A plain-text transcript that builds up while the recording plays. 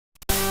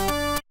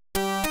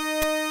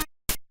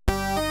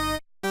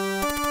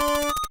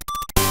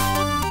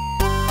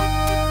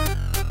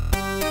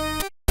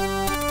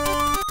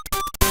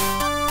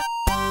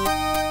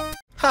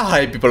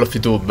Hi people of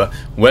YouTube,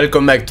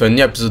 welcome back to a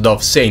new episode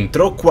of Saints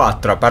Row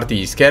 4. A parte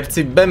gli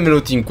scherzi,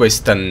 benvenuti in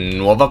questa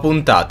nuova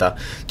puntata.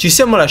 Ci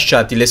siamo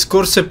lasciati le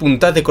scorse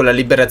puntate con la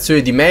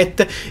liberazione di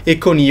Matt e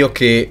con io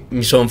che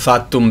mi sono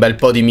fatto un bel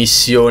po' di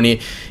missioni.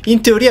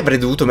 In teoria avrei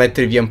dovuto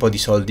mettere via un po' di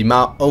soldi,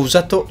 ma ho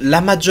usato la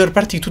maggior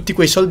parte di tutti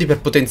quei soldi per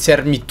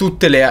potenziarmi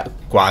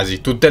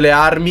quasi tutte le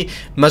armi,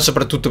 ma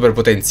soprattutto per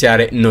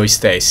potenziare noi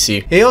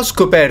stessi. E ho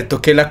scoperto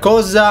che la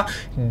cosa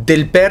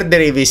del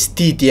perdere i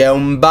vestiti è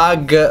un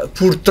bug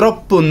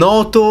purtroppo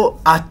noto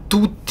a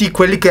tutti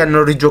quelli che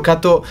hanno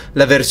rigiocato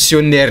la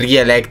versione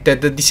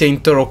Re-Elected di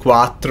Saints Row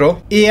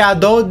 4 e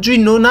ad oggi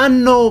non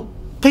hanno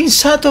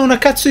pensato a una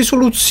cazzo di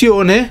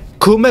soluzione.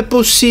 Com'è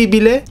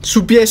possibile?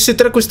 Su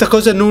PS3 questa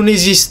cosa non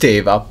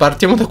esisteva,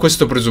 partiamo da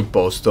questo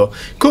presupposto.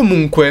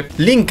 Comunque,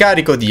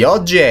 l'incarico di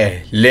oggi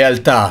è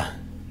lealtà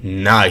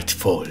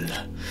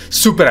Nytefall.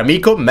 Super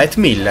amico Matt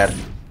Miller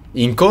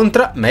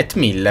incontra Matt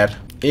Miller.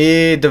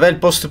 E dov'è il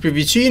posto più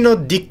vicino?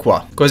 Di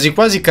qua. Quasi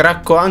quasi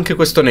cracco anche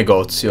questo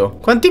negozio.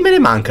 Quanti me ne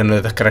mancano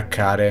da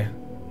craccare?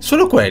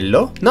 Solo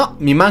quello? No,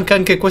 mi manca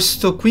anche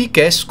questo qui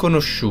che è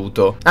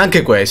sconosciuto.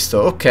 Anche questo,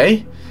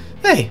 ok.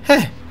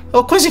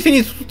 Ho quasi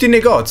finito tutti i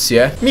negozi,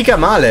 mica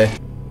male.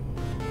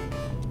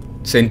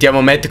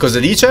 Sentiamo Matt cosa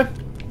dice.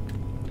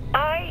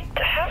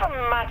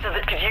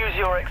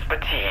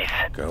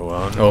 Go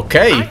on. Ok.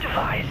 I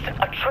devised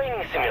a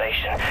training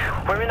simulation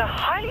wherein a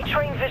highly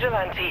trained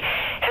vigilante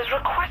has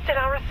requested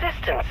our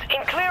assistance in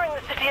clearing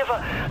the city of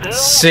a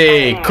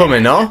Sì, come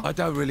no? I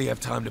don't really have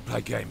time to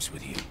play games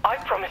with you. I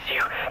promise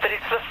you that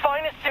it's the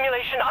finest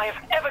simulation I have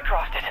ever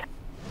crafted.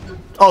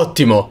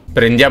 Ottimo,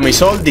 prendiamo i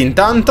soldi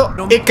intanto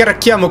e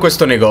cracchiamo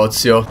questo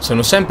negozio.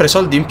 Sono sempre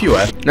soldi in più,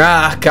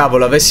 Ah,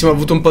 cavolo, avessimo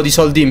avuto un po' di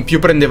soldi in più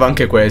prendevo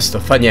anche questo,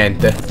 fa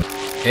niente.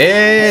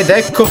 Ed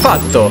ecco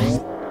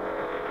fatto.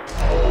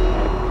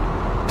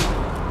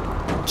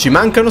 Ci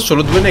mancano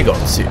solo 2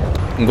 negozi.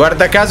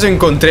 Guarda caso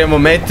incontriamo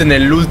Matt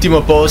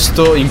nell'ultimo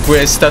posto in cui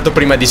è stato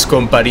prima di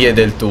scomparire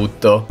del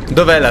tutto.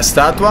 Dov'è la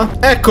statua?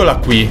 Eccola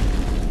qui.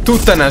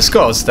 Tutta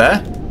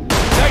nascosta,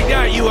 Take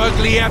that, you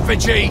ugly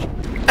effigy!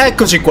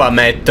 Eccoci qua,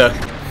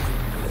 Matt.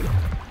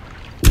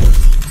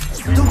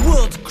 The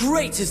world's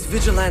greatest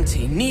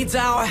vigilante needs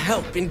our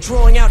help in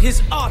drawing out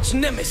his arch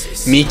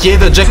nemesis. Mi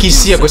chiedo già chi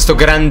sia questo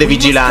grande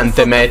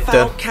vigilante,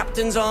 Matt.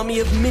 Captain's army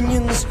of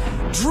minions,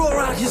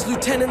 draw out his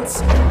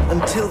lieutenants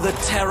until the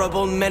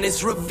terrible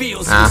menace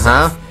reveals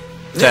himself.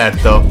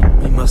 Certo.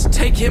 We must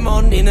take him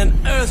on in an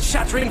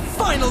earth-shattering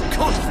final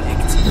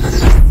conflict.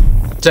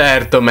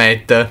 Certo,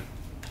 Matt.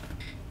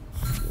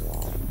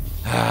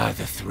 Ah,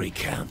 the 3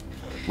 count.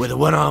 Where the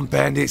one-armed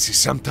bandits is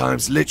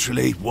sometimes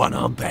literally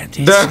one-armed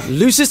bandits.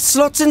 Loosest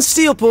slots in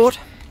Steelport.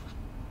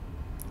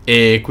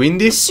 E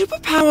quindi?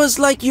 Superpowers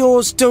like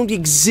yours don't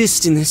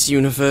exist in this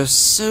universe,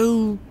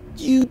 so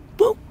you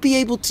won't be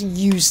able to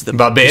use them.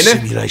 Va The bene.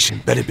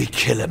 simulation better be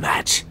killer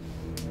match.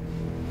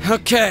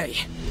 Okay,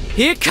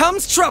 here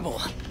comes trouble.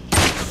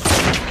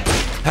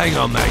 Hang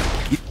on,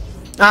 mate.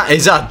 Ah,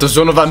 esatto,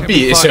 sono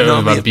vampiri.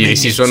 Sono vampiri,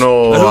 sì,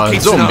 sono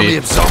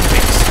zombie.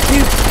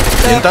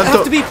 Intanto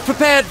have to be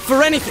prepared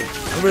for anything.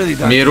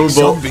 mi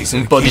rubo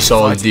un po' di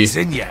soldi.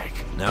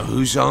 Now,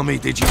 whose army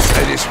did you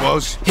say this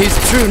was? His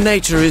true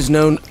nature is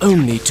known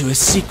only to a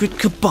secret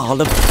cabal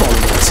of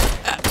followers.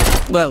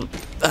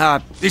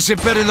 This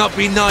had better not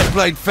be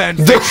Nightblade fan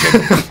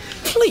fiction.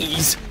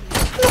 Please,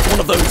 not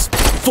one of those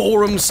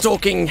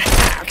forum-stalking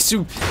hacks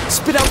who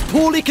spit out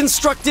poorly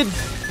constructed,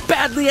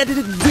 badly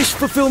edited wish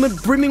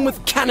fulfillment brimming with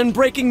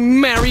cannon-breaking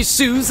Mary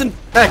Sues and...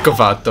 Ecco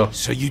fatto.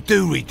 So you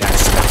do read that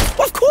stuff?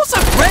 Well, of course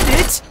I've read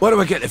it! Why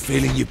do I get the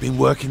feeling you've been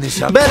working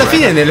this up? Beh, alla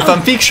fine nelle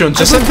fanfiction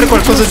c'è sempre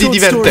qualcosa di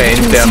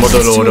divertente a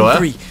modo loro,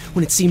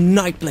 When it seemed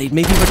Nightblade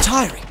may be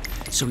retiring,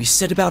 so he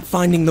set about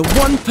finding the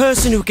one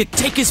person who could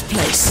take his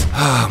place.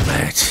 Oh,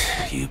 Matt,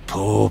 you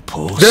poor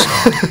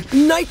son.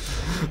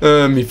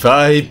 Mi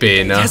fai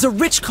pena. It has a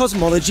rich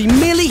cosmology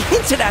merely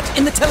hinted at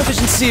in the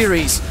television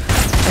series.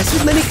 As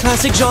with many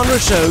classic genre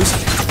shows,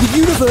 the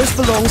universe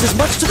belongs as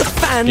much to the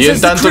fans Io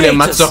as the intanto li creators.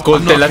 ammazzo a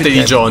coltellate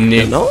di Johnny.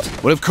 You're not?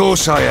 Well, of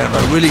course I am. I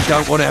really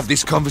don't want to have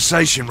this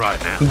conversation right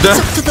now. It's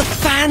up to the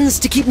fans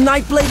to keep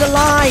Nightblade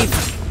alive.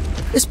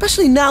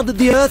 Especially now that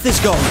the Earth is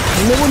gone,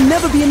 and there will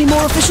never be any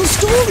more official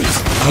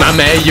stories. Ma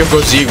meglio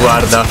così,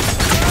 guarda.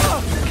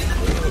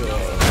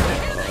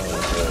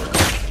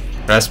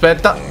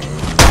 Aspetta.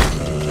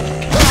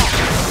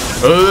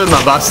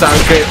 Ma basta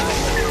anche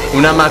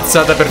una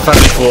mazzata per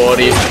farli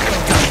fuori.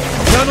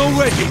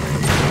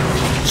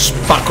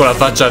 Spacco la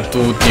faccia a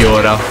tutti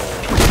ora.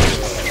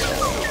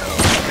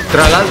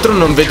 Tra l'altro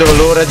non vedo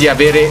l'ora di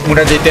avere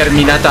una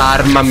determinata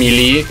arma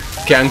melee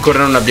che ancora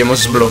non abbiamo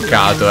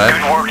sbloccato,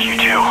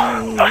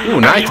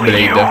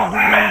 Nightblade.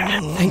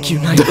 Thank you,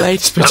 Nightblade.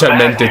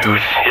 Specialmente tu.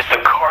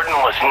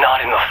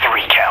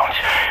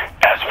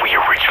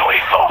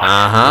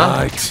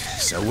 Right.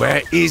 So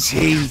where is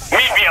he? Meet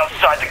me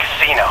outside the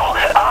casino.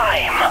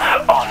 I'm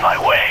on my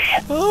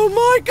way. Oh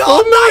my God!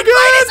 Oh my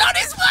Nightblade is on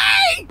his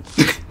way!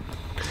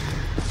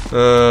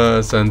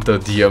 Santo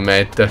Dio,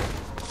 Matt.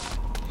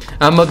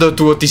 A modo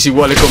tuo ti si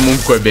vuole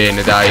comunque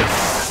bene, dai.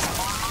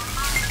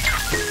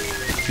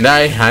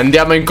 Dai,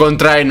 andiamo a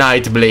incontrare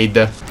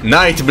Nightblade.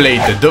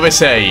 Nightblade, dove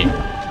sei?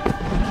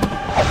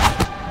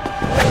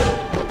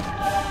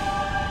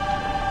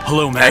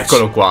 Hello, Matt.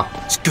 Eccolo qua.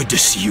 It's good to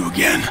see you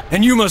again.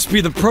 And you must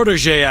be the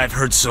protege I've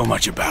heard so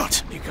much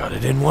about. You got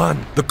it in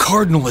one. The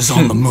Cardinal is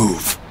on the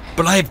move,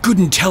 but I have good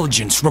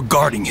intelligence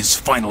regarding his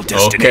final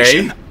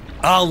destination. Okay.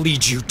 I'll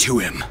lead you to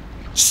him.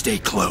 Stay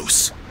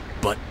close,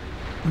 but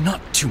not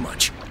too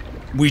much.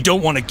 We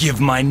don't want to give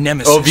my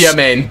nemesis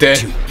Ovviamente.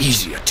 too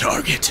easy a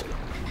target.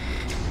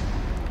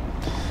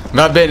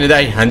 Va bene,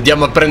 dai,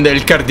 andiamo a prendere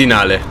il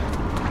cardinale.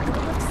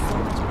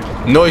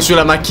 Noi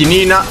sulla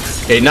macchinina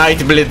e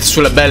Nightblade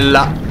sulla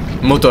bella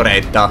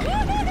motoretta.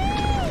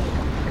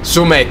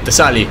 Su Matt,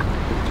 sali.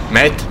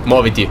 Matt,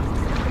 muoviti.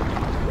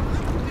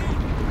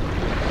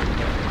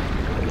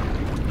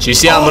 Ci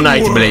siamo,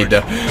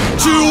 Nightblade.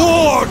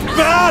 Toward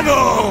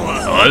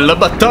battle! Alla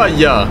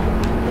battaglia.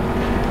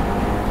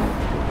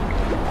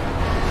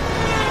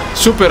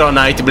 Supero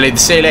Nightblade,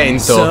 sei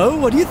lento. So,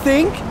 what do you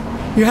think?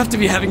 You have to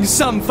be having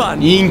some fun.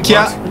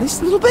 Minchia. At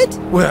least a little bit?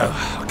 Well,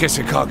 I guess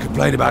I can't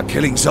complain about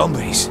killing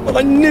zombies. Well,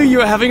 I knew you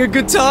were having a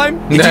good time.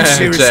 Did you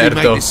seriously make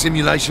certo. this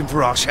simulation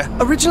for Asha?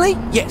 Originally,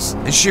 yes.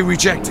 And she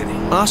rejected it?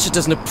 Asha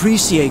doesn't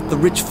appreciate the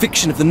rich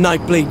fiction of the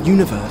Nightblade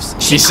universe.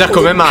 Chissà Calls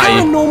come it mai.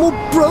 paranormal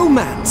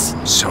bromance.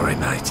 Sorry,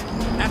 mate.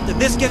 After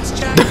this gets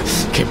chatted.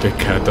 Che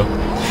peccato.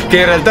 Che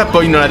in realtà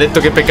poi non ha detto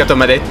che peccato,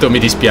 ma ha detto mi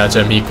dispiace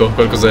amico,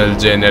 qualcosa del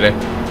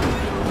genere.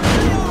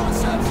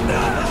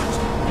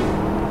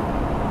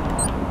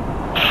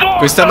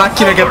 Questa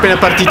macchina che è appena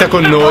partita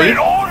con noi.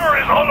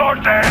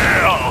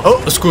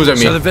 Oh, scusami.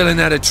 So the villain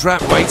had a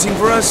trap waiting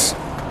for us?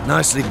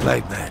 Nicely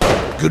played, man.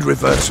 Good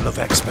reversal of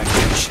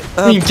expectation.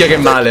 Minchia che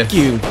male. Thank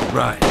you.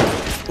 Right.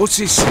 What's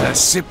this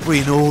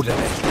Cyprian Order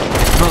then?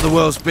 Not the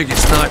world's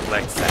biggest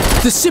Nightblade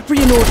fan. The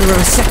Cyprian Order are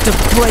a sect of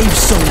brave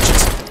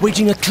soldiers,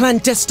 waging a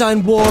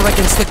clandestine war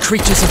against the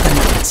creatures of the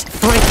night.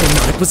 Franklin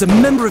Knight was a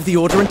member of the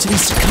Order until he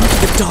succumbed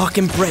to the Dark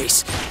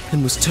Embrace,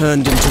 and was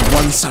turned into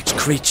one such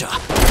creature,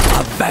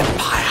 a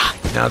vampire.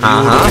 Now the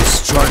Order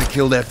is trying to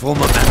kill their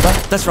former member?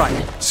 That's right.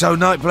 So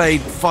Nightblade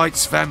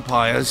fights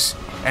vampires,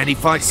 and he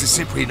fights the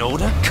Cyprian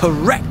Order?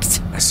 Correct.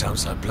 That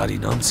sounds like bloody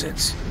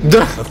nonsense.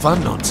 Duh. But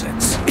fun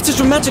nonsense. It's a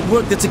dramatic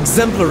work that's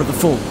exemplar of the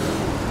form.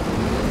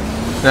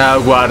 Ah,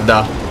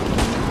 guarda.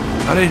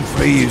 I didn't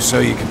free you so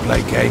you can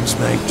play games,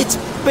 mate. It's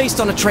based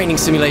on a training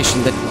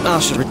simulation that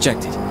Asha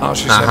rejected.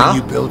 Asha's having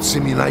you build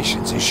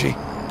simulations, is she?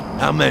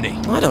 How many?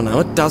 I don't know,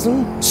 a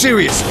dozen?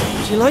 Seriously?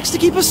 She likes to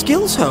keep her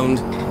skills honed.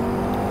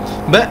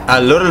 Beh,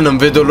 allora non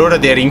vedo l'ora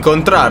di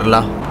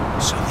rincontrarla.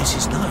 So this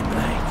is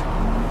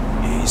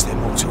Nightblade. Is there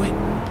more to it?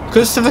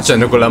 Cosa sta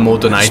facendo con la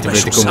moto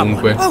Nightblade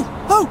comunque?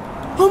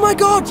 Oh my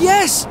god,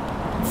 yes!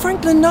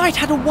 Franklin Knight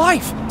had a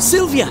wife,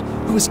 Sylvia,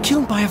 who was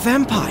killed by a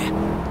vampire.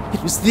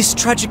 It was this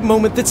tragic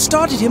moment that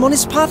started him on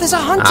his path as a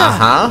hunter.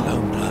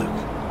 Lone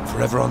bloke,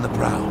 forever on the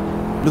prowl,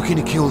 looking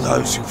to kill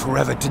those who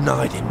forever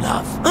denied him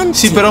love.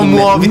 Sì, Until però he met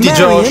muoviti,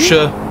 Marion,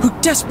 Josh. who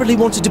desperately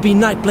wanted to be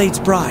Nightblade's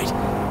bride.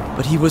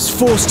 But he was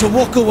forced to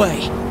walk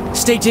away,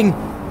 stating,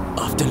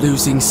 "After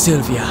losing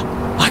Sylvia,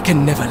 I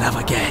can never love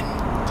again."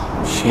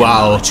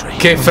 Wow,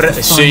 che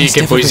sì,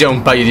 che poesia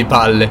un paio di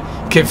palle.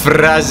 Che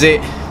frase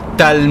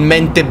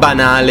talmente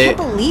banale. I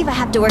can't believe I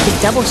have to work a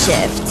double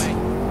shift.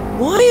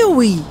 Why are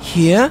we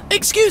here?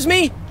 Excuse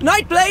me,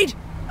 Nightblade!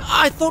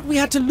 I thought we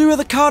had to lure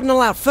the Cardinal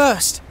out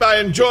first. I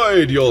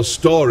enjoyed your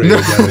story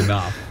well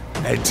enough,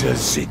 Enter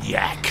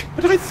Zinyak.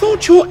 but I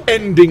thought your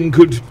ending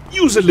could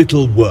use a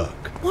little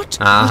work. What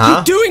are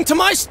you doing to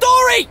my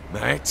story?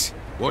 Mate,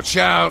 watch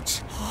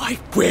out. I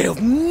will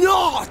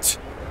not!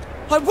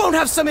 I won't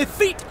have some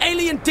effete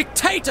alien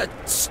dictator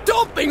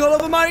stomping all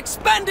over my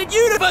expanded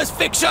universe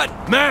fiction!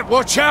 Matt,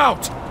 watch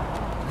out.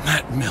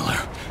 Matt Miller,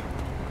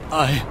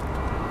 I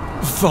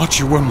thought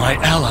you were my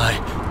ally.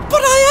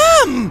 But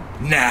I am!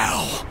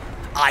 Now,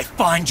 I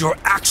find you're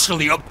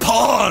actually a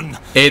pawn!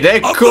 Ed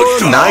ecco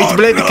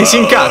Nightblade che si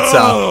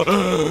incazza.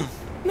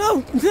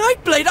 No,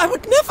 Nightblade, I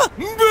would never!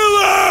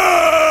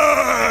 Miller!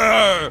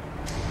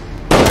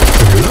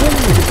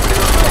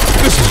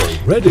 This is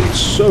already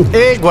so.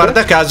 E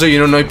guarda caso io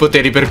non ho i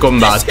poteri per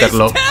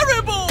combatterlo.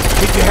 Terrible!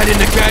 Keep your head in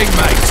the game,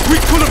 mate. We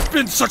could have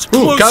been such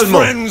close calmo.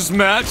 friends,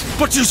 Matt,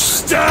 but you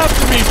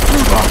stabbed me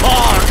through the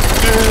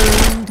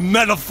heart!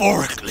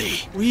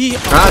 Metaphorically. We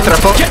Ah,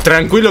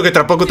 tranquillo che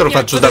tra poco te lo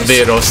faccio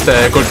davvero,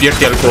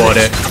 colpirti al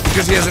cuore.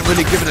 Because he hasn't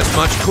really given us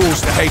much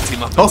cause to hate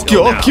him up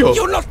Occhio, until now. occhio.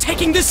 You're not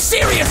taking this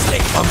seriously!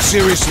 I'm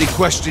seriously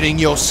questioning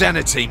your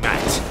sanity,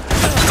 Matt.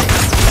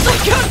 I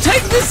can't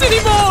take this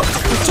anymore!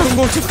 I don't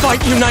want to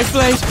fight you,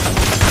 Nightblade!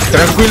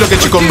 Tranquillo che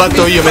ci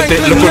combatto io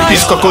mentre lo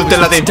colpisco a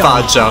coltellate in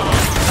faccia.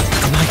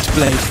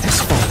 Nightblade has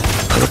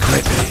fallen. Look at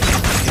me.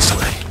 This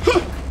way.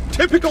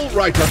 Typical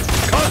writer.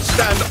 Can't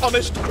stand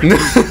honest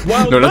critics.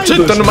 While Non my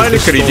accettano version mai of le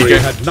the story critiche.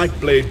 had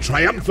Nightblade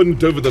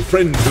triumphant over the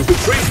friend who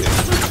betrayed him.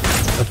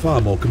 A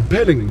far more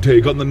compelling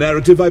take on the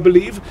narrative, I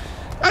believe.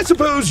 I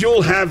suppose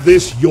you'll have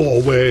this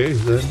your way,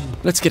 then.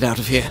 Let's get out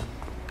of here.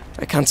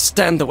 I can't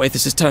stand the way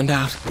this has turned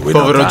out.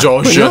 Povero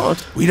Josh.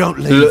 We don't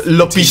leave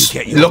until you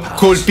get your L'ho powers.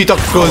 colpito a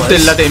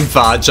coltellate in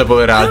faccia,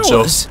 poveraccio.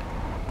 Powers?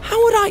 How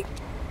would I...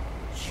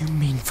 You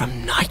mean from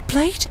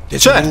Nightblade?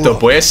 There's a Certo, war.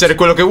 puoi essere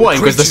quello che vuoi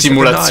in questa Creatures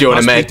of the night simulazione,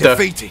 must be Matt.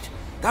 defeated.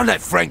 Don't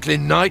let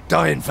Franklin Knight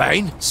die in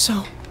vain.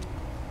 So...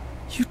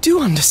 You do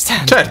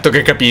understand? Certo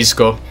che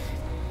capisco.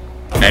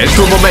 È il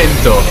tuo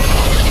momento.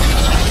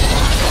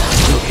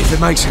 Look, if it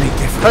makes any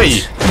difference.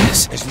 Ehi,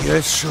 Yes. As the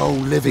Earth's sole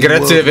living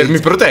grazie di world avermi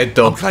leader,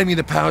 protetto. I'm claiming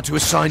the power to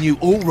assign you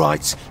all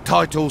rights,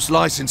 titles,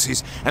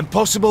 licenses, and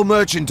possible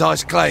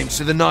merchandise claims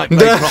to the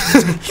Nightblade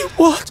property.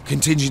 What?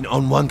 Contingent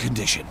on one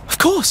condition. Of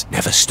course.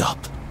 Never stop.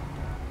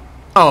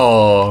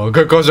 Oh,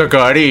 che cosa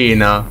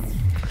carina.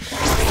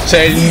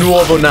 Sei il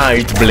nuovo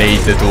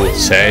Nightblade tu.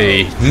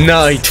 Sei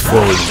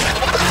Nytefall.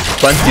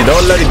 Quanti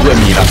dollari?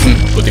 2000.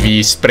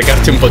 Potevi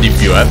sprecarti un po' di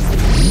più,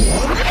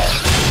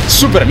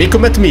 Super amico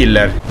Matt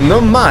Miller.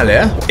 Non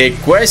male, E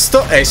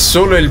questo è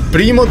solo il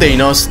primo dei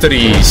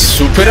nostri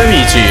super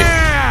amici.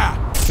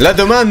 La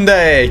domanda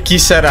è: chi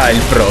sarà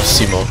il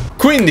prossimo?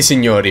 Quindi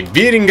signori,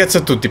 vi ringrazio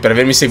a tutti per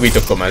avermi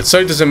seguito. Come al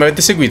solito, se mi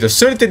avete seguito,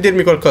 se volete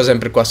dirmi qualcosa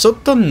sempre qua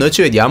sotto, noi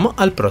ci vediamo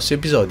al prossimo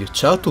episodio.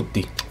 Ciao a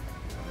tutti.